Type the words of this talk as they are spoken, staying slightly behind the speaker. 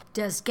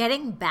Does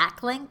getting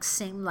backlinks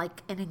seem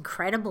like an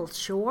incredible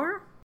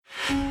chore?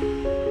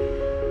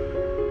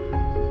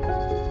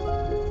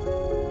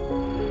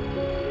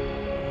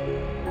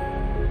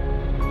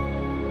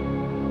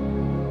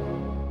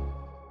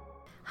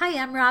 Hi,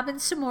 I'm Robin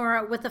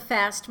Samora with a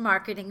Fast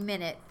Marketing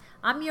Minute.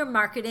 I'm your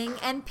marketing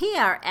and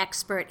PR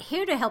expert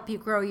here to help you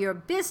grow your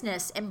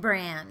business and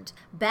brand.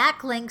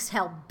 Backlinks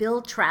help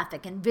build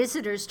traffic and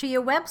visitors to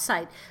your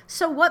website,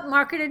 so what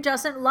marketer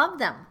doesn't love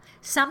them?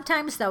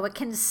 Sometimes, though, it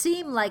can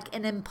seem like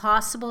an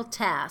impossible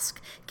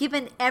task,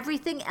 given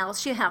everything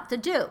else you have to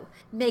do.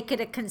 Make it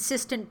a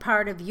consistent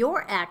part of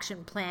your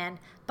action plan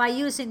by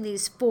using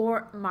these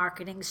 4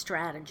 marketing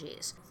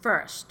strategies.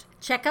 First,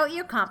 check out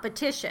your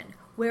competition.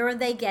 Where are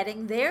they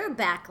getting their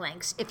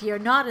backlinks? If you're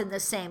not in the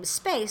same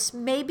space,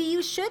 maybe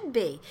you should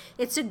be.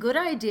 It's a good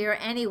idea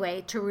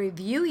anyway to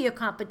review your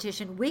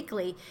competition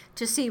weekly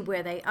to see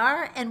where they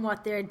are and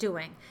what they're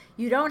doing.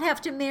 You don't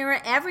have to mirror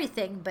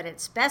everything, but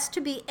it's best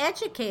to be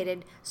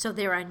educated so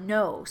there are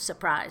no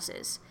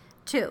surprises.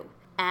 2.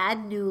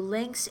 Add new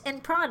links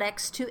and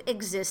products to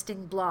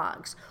existing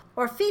blogs,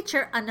 or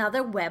feature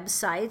another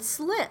website's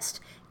list.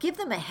 Give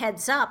them a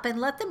heads up and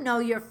let them know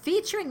you're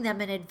featuring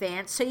them in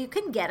advance so you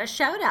can get a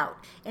shout out.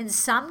 In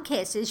some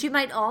cases, you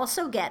might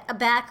also get a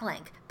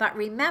backlink, but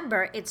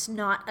remember, it's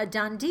not a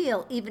done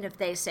deal even if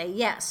they say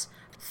yes.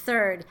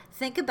 Third,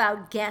 think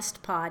about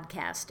guest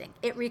podcasting.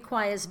 It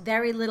requires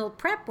very little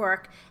prep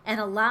work and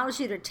allows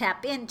you to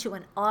tap into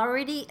an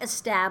already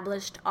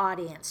established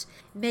audience.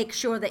 Make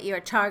sure that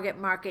your target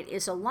market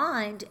is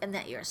aligned and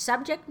that your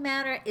subject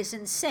matter is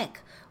in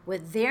sync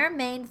with their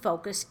main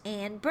focus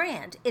and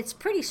brand. It's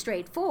pretty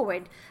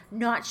straightforward.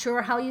 Not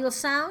sure how you'll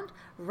sound?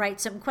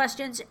 Write some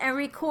questions and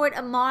record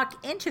a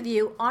mock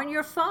interview on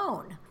your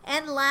phone.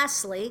 And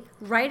lastly,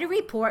 write a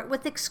report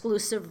with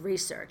exclusive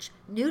research.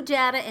 New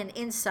data and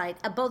insight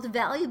are both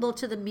valuable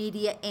to the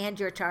media and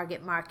your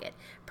target market.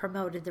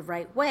 Promoted the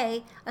right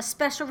way, a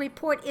special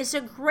report is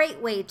a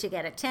great way to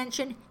get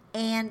attention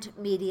and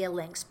media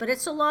links, but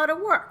it's a lot of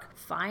work.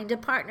 Find a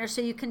partner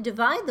so you can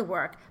divide the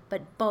work,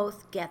 but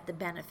both get the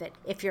benefit.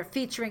 If you're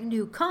featuring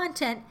new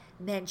content,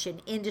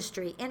 mention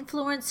industry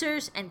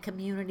influencers and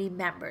community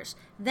members.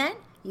 Then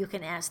you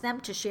can ask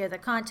them to share the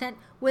content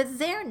with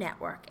their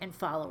network and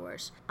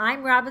followers.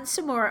 I'm Robin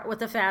Samora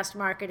with a Fast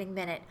Marketing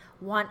Minute.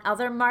 Want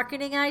other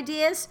marketing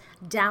ideas?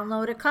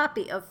 Download a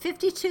copy of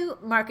 52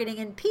 Marketing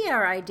and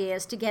PR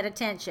Ideas to get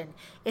attention.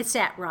 It's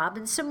at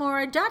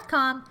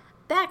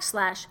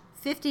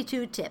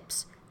robinsamora.com/52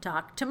 tips.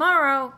 Talk tomorrow.